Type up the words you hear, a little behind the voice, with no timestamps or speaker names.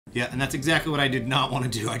Yeah, and that's exactly what I did not want to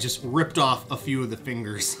do. I just ripped off a few of the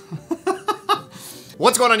fingers.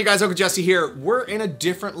 What's going on, you guys? Uncle Jesse here. We're in a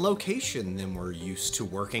different location than we're used to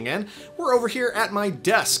working in. We're over here at my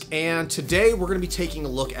desk, and today we're going to be taking a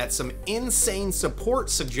look at some insane support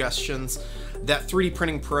suggestions that 3D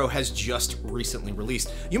Printing Pro has just recently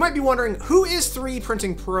released. You might be wondering, who is 3D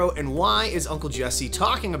Printing Pro and why is Uncle Jesse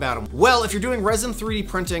talking about him? Well, if you're doing resin 3D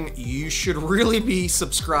printing, you should really be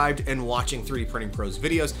subscribed and watching 3D Printing Pro's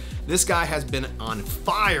videos. This guy has been on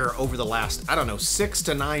fire over the last, I don't know, 6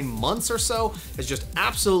 to 9 months or so. Has just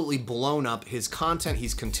absolutely blown up his content.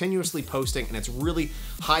 He's continuously posting, and it's really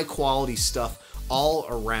high quality stuff all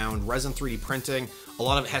around resin 3D printing. A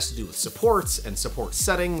lot of it has to do with supports and support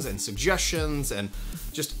settings and suggestions and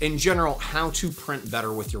just in general how to print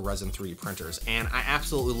better with your resin 3D printers. And I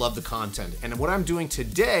absolutely love the content. And what I'm doing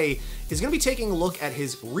today is going to be taking a look at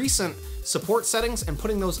his recent support settings and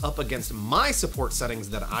putting those up against my support settings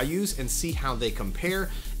that I use and see how they compare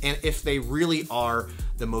and if they really are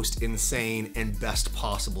the most insane and best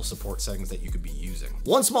possible support settings that you could be using.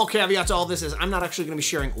 One small caveat to all this is I'm not actually going to be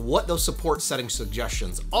sharing what those support setting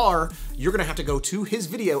suggestions are. You're going to have to go to his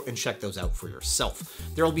video and check those out for yourself.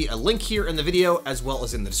 There will be a link here in the video as well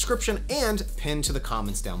as in the description and pinned to the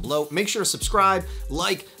comments down below. Make sure to subscribe,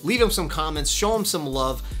 like, leave him some comments, show him some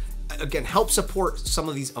love. Again, help support some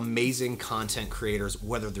of these amazing content creators,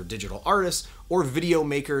 whether they're digital artists or video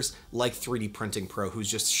makers like 3D Printing Pro, who's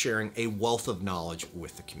just sharing a wealth of knowledge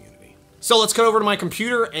with the community. So let's cut over to my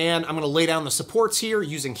computer and I'm gonna lay down the supports here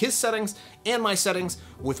using his settings and my settings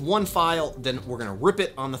with one file, then we're gonna rip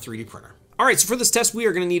it on the 3D printer. All right, so for this test, we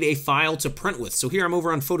are going to need a file to print with. So here I'm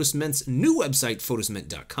over on Fotis Mint's new website,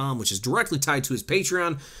 fotismint.com, which is directly tied to his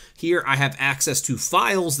Patreon. Here I have access to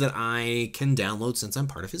files that I can download since I'm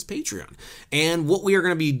part of his Patreon. And what we are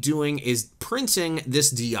going to be doing is printing this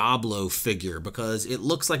Diablo figure because it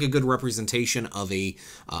looks like a good representation of a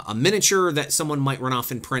miniature that someone might run off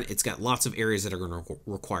and print. It's got lots of areas that are going to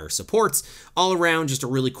require supports. All around, just a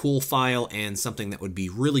really cool file and something that would be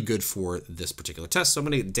really good for this particular test. So I'm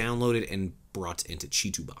going to download it and brought into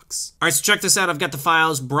Chitubox. All right, so check this out. I've got the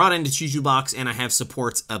files brought into Chitubox and I have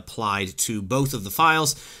supports applied to both of the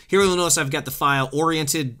files. Here you'll notice I've got the file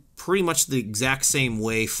oriented pretty much the exact same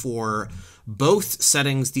way for both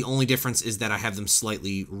settings. The only difference is that I have them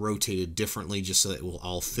slightly rotated differently just so that it will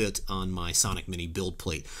all fit on my Sonic Mini build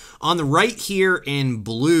plate. On the right here in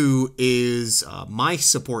blue is my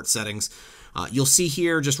support settings. You'll see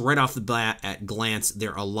here, just right off the bat at glance,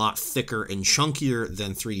 they're a lot thicker and chunkier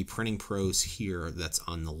than 3D Printing Pro's here that's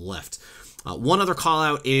on the left. One other call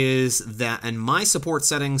out is that in my support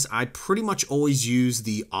settings, I pretty much always use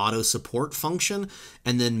the auto support function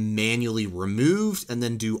and then manually remove and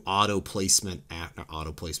then do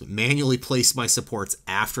manually place my supports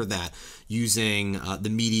after that using the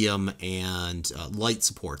medium and light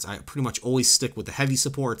supports. I pretty much always stick with the heavy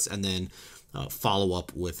supports and then follow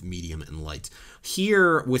up with medium and light.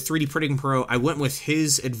 Here with 3D Printing Pro, I went with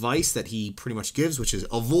his advice that he pretty much gives, which is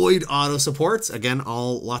avoid auto supports. Again,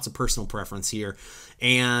 lots of personal preference here,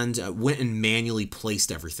 and went and manually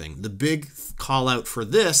placed everything. The big call out for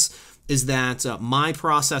this is that my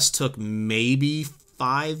process took maybe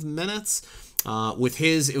 5 minutes. With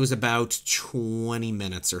his, it was about 20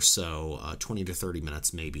 minutes or so, 20 to 30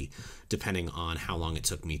 minutes maybe, depending on how long it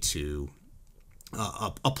took me to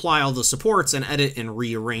apply all the supports and edit and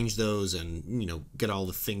rearrange those and, you know, get all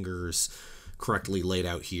the fingers correctly laid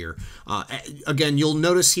out here. Again, you'll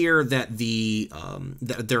notice here that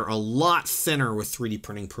that they're a lot thinner with 3D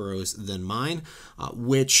Printing Pro's than mine,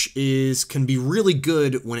 which can be really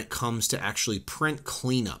good when it comes to actually print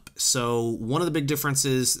cleanup. So one of the big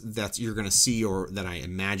differences that you're going to see, or that I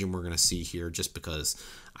imagine we're going to see here, just because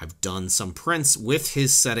I've done some prints with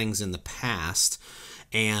his settings in the past,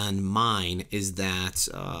 and mine, is that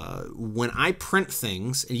when I print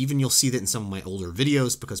things, and even you'll see that in some of my older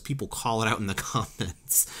videos because people call it out in the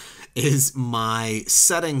comments, is my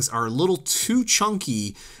settings are a little too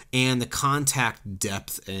chunky and the contact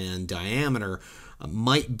depth and diameter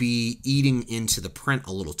might be eating into the print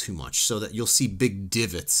a little too much, so that you'll see big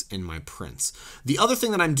divots in my prints. The other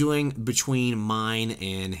thing that I'm doing between mine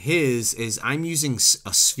and his is I'm using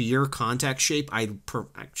a sphere contact shape. I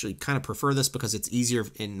actually kind of prefer this because it's easier,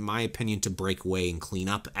 in my opinion, to break away and clean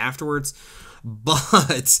up afterwards.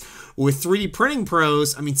 But with 3D Printing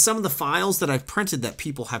Pro's, I mean, some of the files that I've printed that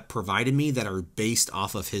people have provided me that are based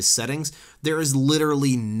off of his settings, there is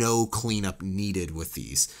literally no cleanup needed with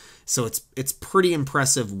these. So it's pretty pretty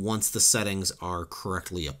impressive once the settings are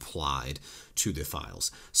correctly applied to the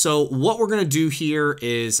files. So what we're going to do here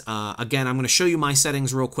is, again, I'm going to show you my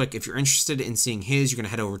settings real quick. If you're interested in seeing his, you're going to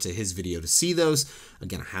head over to his video to see those.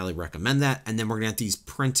 Again, I highly recommend that. And then we're going to get these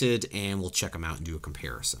printed and we'll check them out and do a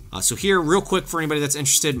comparison. So here, real quick, for anybody that's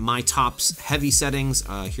interested, my top's heavy settings.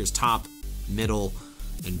 Here's top, middle,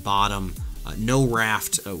 and bottom. No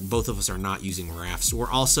raft. Both of us are not using rafts.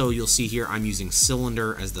 We're also, you'll see here, I'm using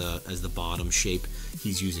cylinder as the bottom shape.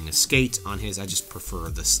 He's using a skate on his. I just prefer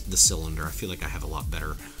the cylinder. I feel like I have a lot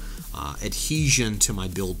better adhesion to my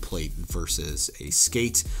build plate versus a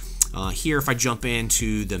skate. Here, if I jump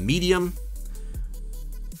into the medium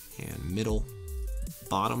and middle,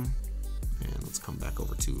 bottom, and let's come back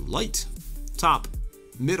over to light, top,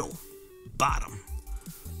 middle, bottom.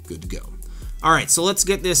 Good to go. All right, so let's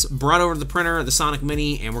get this brought over to the printer, the Sonic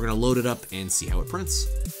Mini, and we're gonna load it up and see how it prints.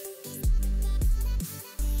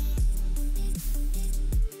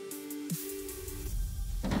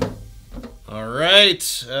 All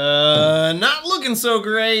right, not looking so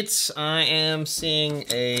great. I am seeing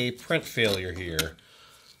a print failure here.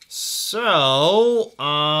 So,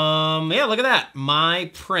 yeah, look at that.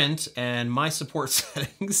 My print and my support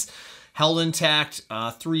settings held intact.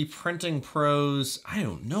 3DPrintingPro's, I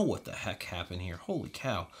don't know what the heck happened here. Holy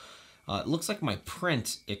cow. It looks like my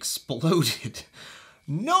print exploded.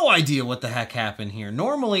 No idea what the heck happened here.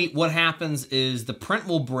 Normally, what happens is the print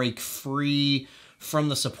will break free from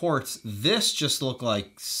the supports. This just looked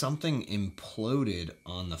like something imploded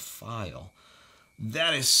on the file.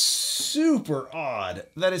 That is super odd.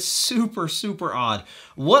 That is super, super odd.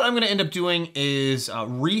 What I'm going to end up doing is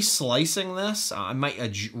re-slicing this. I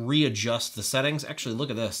might readjust the settings. Actually,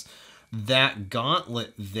 look at this. That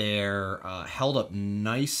gauntlet there held up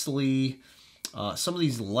nicely. Some of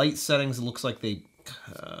these light settings, it looks like they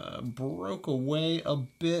broke away a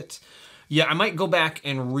bit. Yeah, I might go back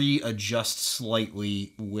and readjust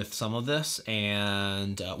slightly with some of this,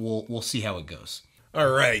 and we'll see how it goes. All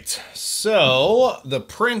right, so the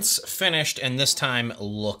prints finished and this time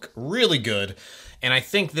look really good. And I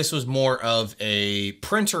think this was more of a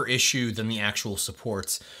printer issue than the actual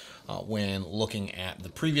supports. When looking at the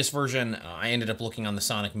previous version, I ended up looking on the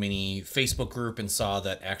Sonic Mini Facebook group and saw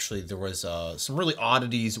that actually there was some really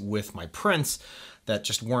oddities with my prints that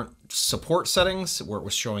just weren't support settings, where it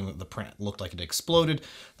was showing that the print looked like it exploded.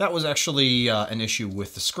 That was actually an issue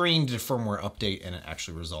with the screen. Did a firmware update and it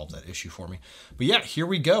actually resolved that issue for me. But yeah, here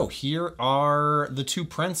we go. Here are the two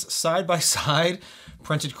prints side by side,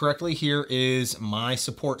 printed correctly. Here is my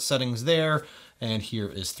support settings there, and here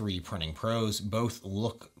is 3DPrintingPro's. Both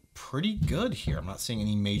look pretty good here. I'm not seeing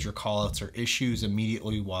any major callouts or issues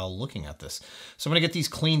immediately while looking at this. So I'm gonna get these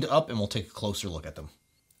cleaned up and we'll take a closer look at them.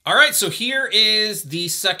 All right, so here is the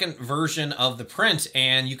second version of the print,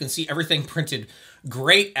 and you can see everything printed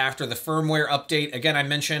great after the firmware update. Again, I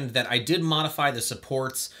mentioned that I did modify the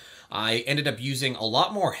supports. I ended up using a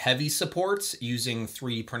lot more heavy supports using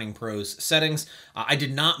 3DPrintingPro's settings. I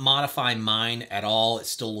did not modify mine at all. It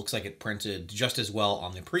still looks like it printed just as well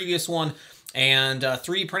on the previous one. And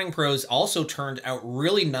 3DPrintingPro's also turned out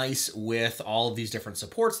really nice with all of these different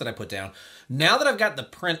supports that I put down. Now that I've got the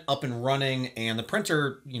print up and running and the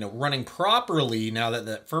printer, running properly, now that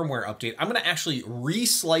the firmware update, I'm going to actually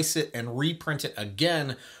re-slice it and reprint it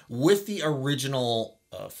again with the original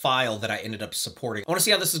file that I ended up supporting. I want to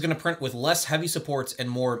see how this is going to print with less heavy supports and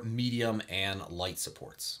more medium and light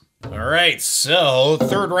supports. All right, so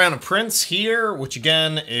third round of prints here, which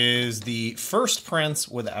again is the first prints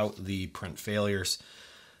without the print failures.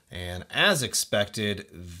 And as expected,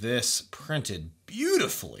 this printed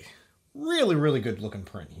beautifully. Really, really good looking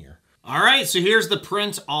print here. All right, so here's the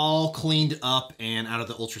print all cleaned up and out of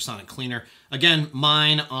the ultrasonic cleaner. Again,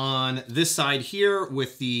 mine on this side here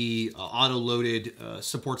with the auto-loaded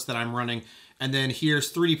supports that I'm running. And then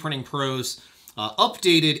here's 3DPrintingPro's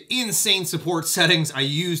updated insane support settings. I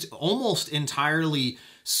used almost entirely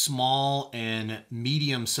small and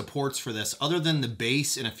medium supports for this, other than the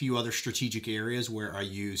base and a few other strategic areas where I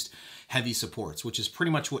used heavy supports, which is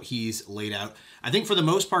pretty much what he's laid out. I think for the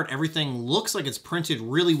most part, everything looks like it's printed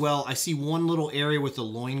really well. I see one little area with the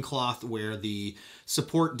loincloth where the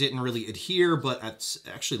support didn't really adhere, but it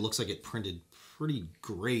actually looks like it printed pretty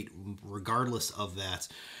great regardless of that.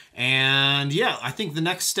 And yeah, I think the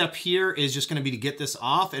next step here is just going to be to get this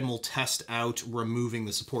off, and we'll test out removing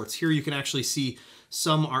the supports. Here you can actually see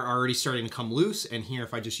some are already starting to come loose, and here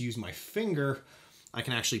if I just use my finger, I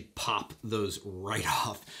can actually pop those right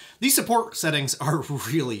off. These support settings are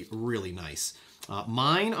really, really nice.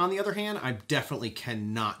 Mine, on the other hand, I definitely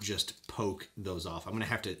cannot just poke those off. I'm going to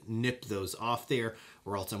have to nip those off there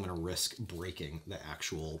or else I'm gonna risk breaking the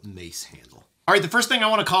actual mace handle. All right, the first thing I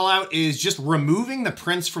wanna call out is just removing the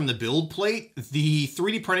prints from the build plate. The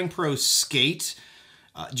 3D Printing Pro's skate,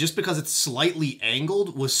 just because it's slightly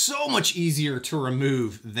angled, was so much easier to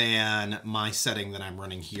remove than my setting that I'm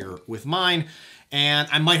running here with mine. And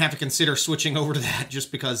I might have to consider switching over to that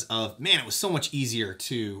just because of, man, it was so much easier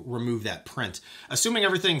to remove that print. Assuming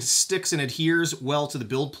everything sticks and adheres well to the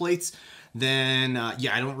build plates, then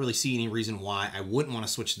yeah, I don't really see any reason why I wouldn't want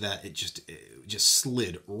to switch to that. It just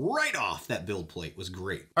slid right off that build plate. It was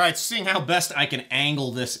great. All right, seeing how best I can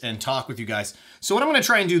angle this and talk with you guys. So what I'm gonna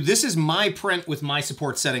try and do, this is my print with my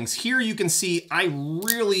support settings. Here you can see I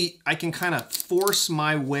can kind of force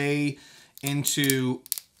my way into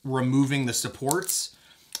removing the supports,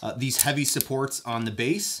 these heavy supports on the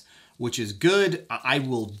base, which is good. I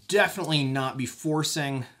will definitely not be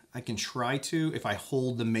forcing. I can try to, if I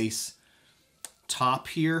hold the mace top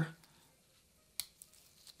here.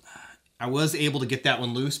 I was able to get that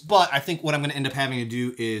one loose, but I think what I'm gonna end up having to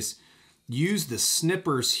do is use the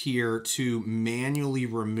snippers here to manually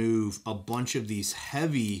remove a bunch of these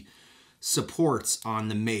heavy supports on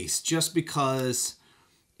the mace, just because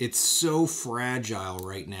it's so fragile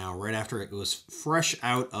right now, right after it was fresh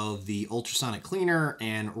out of the ultrasonic cleaner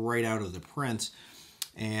and right out of the print.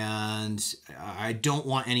 And I don't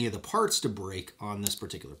want any of the parts to break on this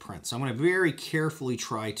particular print. So I'm gonna very carefully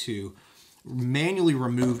try to manually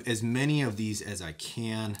remove as many of these as I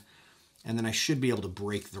can, and then I should be able to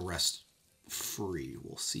break the rest free.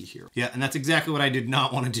 We'll see here. Yeah, and that's exactly what I did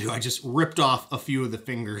not want to do. I just ripped off a few of the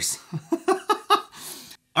fingers.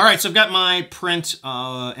 All right, so I've got my print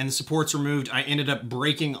and the supports removed. I ended up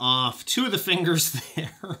breaking off 2 of the fingers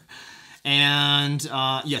there. And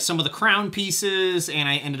yeah, some of the crown pieces, and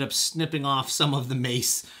I ended up snipping off some of the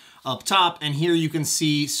mace up top. And here you can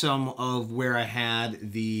see some of where I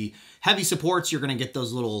had the heavy supports. You're gonna get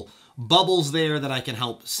those little bubbles there that I can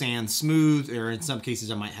help sand smooth, or in some cases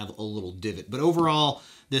I might have a little divot. But overall,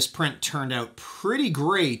 this print turned out pretty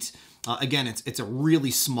great. Again, it's a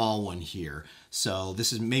really small one here. So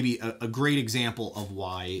this is maybe a great example of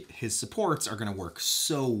why his supports are gonna work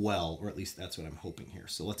so well, or at least that's what I'm hoping here.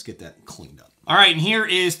 So let's get that cleaned up. All right, and here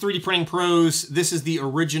is 3D Printing Pro's. This is the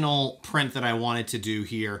original print that I wanted to do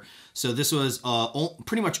here. So this was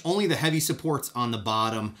pretty much only the heavy supports on the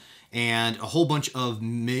bottom and a whole bunch of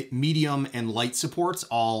medium and light supports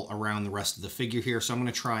all around the rest of the figure here. So I'm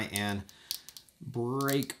gonna try and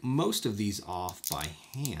break most of these off by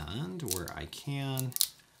hand where I can.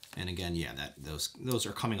 And again, yeah, those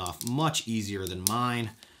are coming off much easier than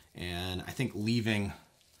mine. And I think leaving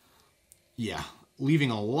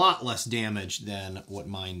a lot less damage than what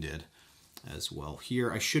mine did as well.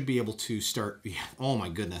 Here, I should be able to start, yeah, oh my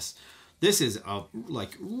goodness. This is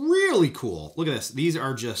like really cool. Look at this. These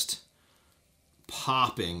are just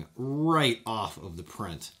popping right off of the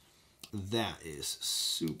print. That is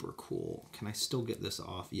super cool. Can I still get this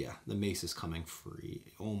off? Yeah, the mace is coming free.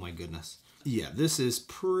 Oh my goodness. Yeah, this is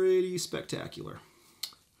pretty spectacular.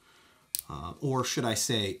 Or should I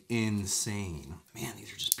say insane. Man,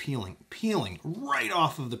 these are just peeling right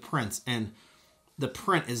off of the prints, and the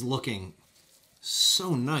print is looking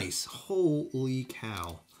so nice. Holy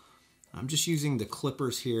cow. I'm just using the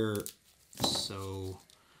clippers here, so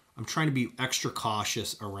I'm trying to be extra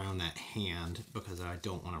cautious around that hand because I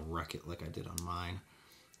don't want to wreck it like I did on mine.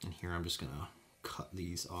 And here I'm just gonna cut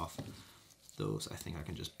these off. Those I think I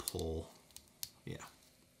can just pull. Yeah.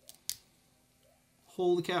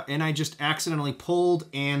 Holy cow. And I just accidentally pulled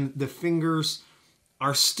and the fingers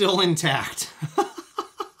are still intact.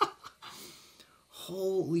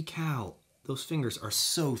 Holy cow. Those fingers are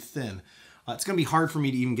so thin. It's gonna be hard for me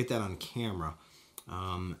to even get that on camera.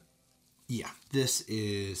 Yeah, this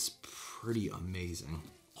is pretty amazing.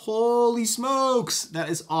 Holy smokes, that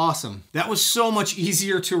is awesome. That was so much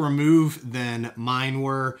easier to remove than mine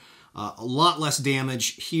were. A lot less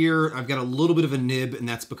damage here. I've got a little bit of a nib, and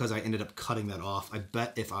that's because I ended up cutting that off. I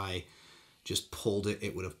bet if I just pulled it,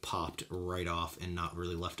 it would have popped right off and not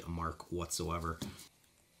really left a mark whatsoever.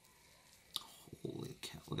 Holy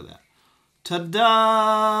cow, look at that.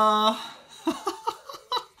 Ta-da!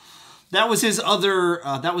 That was his other,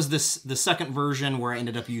 that was the second version where I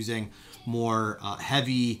ended up using more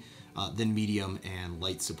heavy than medium and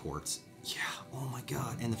light supports. Yeah, oh my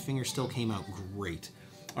God, and the finger still came out great.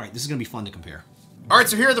 All right, this is gonna be fun to compare. All right,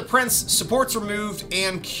 so here are the prints, supports removed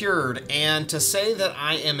and cured. And to say that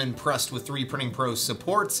I am impressed with 3D Printing Pro's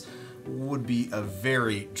supports would be a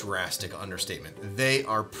very drastic understatement. They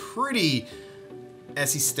are pretty,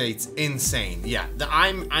 as he states, insane. Yeah,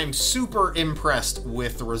 I'm super impressed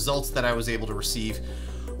with the results that I was able to receive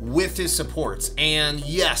with his supports. And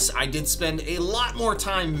yes, I did spend a lot more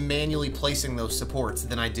time manually placing those supports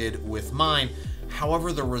than I did with mine.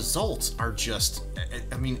 However, the results are just,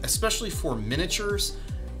 I mean, especially for miniatures,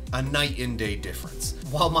 a night and day difference.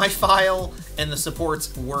 While my file and the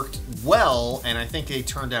supports worked well, and I think they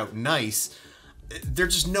turned out nice, they're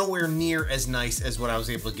just nowhere near as nice as what I was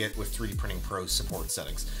able to get with 3D Printing Pro's support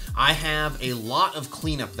settings. I have a lot of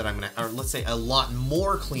cleanup that I'm gonna, or let's say a lot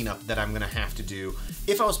more cleanup that I'm gonna have to do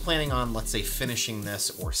if I was planning on, let's say, finishing this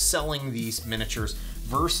or selling these miniatures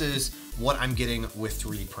versus what I'm getting with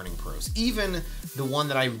 3D Printing Pro's. Even the one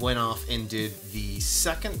that I went off and did the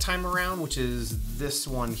second time around, which is this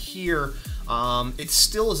one here, it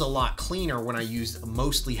still is a lot cleaner when I used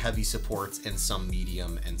mostly heavy supports and some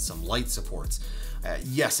medium and some light supports.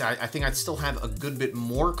 Yes, I think I'd still have a good bit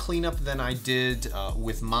more cleanup than I did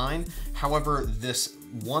with mine. However, this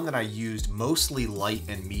one that I used mostly light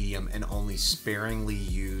and medium and only sparingly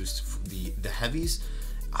used the heavies,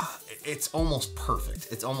 it's almost perfect.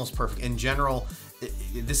 It's almost perfect. In general,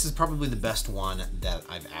 this is probably the best one that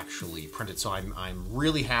I've actually printed. So I'm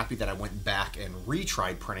really happy that I went back and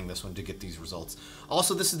retried printing this one to get these results.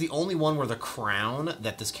 Also, this is the only one where the crown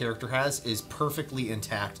that this character has is perfectly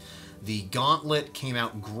intact. The gauntlet came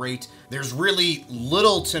out great. There's really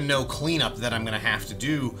little to no cleanup that I'm gonna have to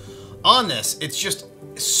do on this. It's just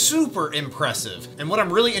super impressive. And what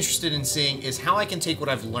I'm really interested in seeing is how I can take what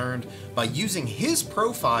I've learned by using his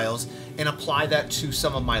profiles and apply that to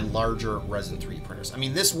some of my larger resin 3D printers. I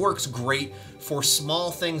mean, this works great for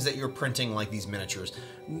small things that you're printing like these miniatures.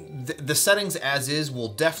 The settings as is will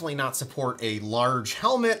definitely not support a large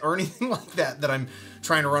helmet or anything like that I'm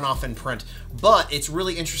trying to run off and print, but it's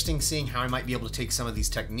really interesting seeing how I might be able to take some of these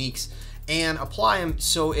techniques and apply them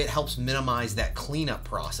so it helps minimize that cleanup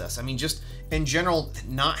process. I mean, just in general,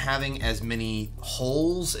 not having as many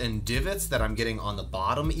holes and divots that I'm getting on the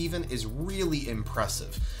bottom even is really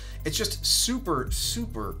impressive. It's just super,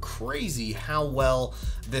 super crazy how well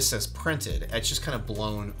this has printed. It's just kind of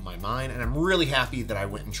blown my mind, and I'm really happy that I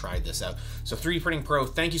went and tried this out. So 3D Printing Pro,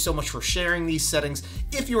 thank you so much for sharing these settings.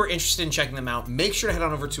 If you are interested in checking them out, make sure to head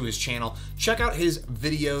on over to his channel, check out his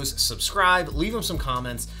videos, subscribe, leave him some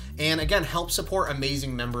comments, and again, help support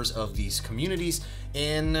amazing members of these communities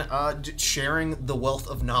in sharing the wealth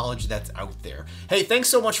of knowledge that's out there. Hey, thanks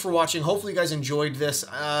so much for watching. Hopefully you guys enjoyed this,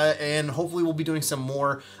 and hopefully we'll be doing some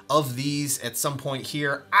more of these at some point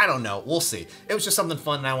here. I don't know, we'll see. It was just something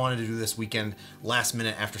fun and I wanted to do this weekend, last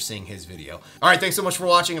minute after seeing his video. All right, thanks so much for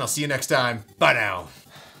watching, and I'll see you next time. Bye now.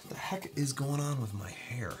 What the heck is going on with my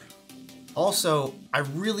hair? Also, I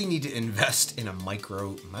really need to invest in a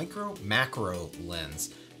macro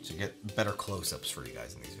lens to get better close-ups for you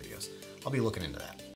guys in these videos. I'll be looking into that.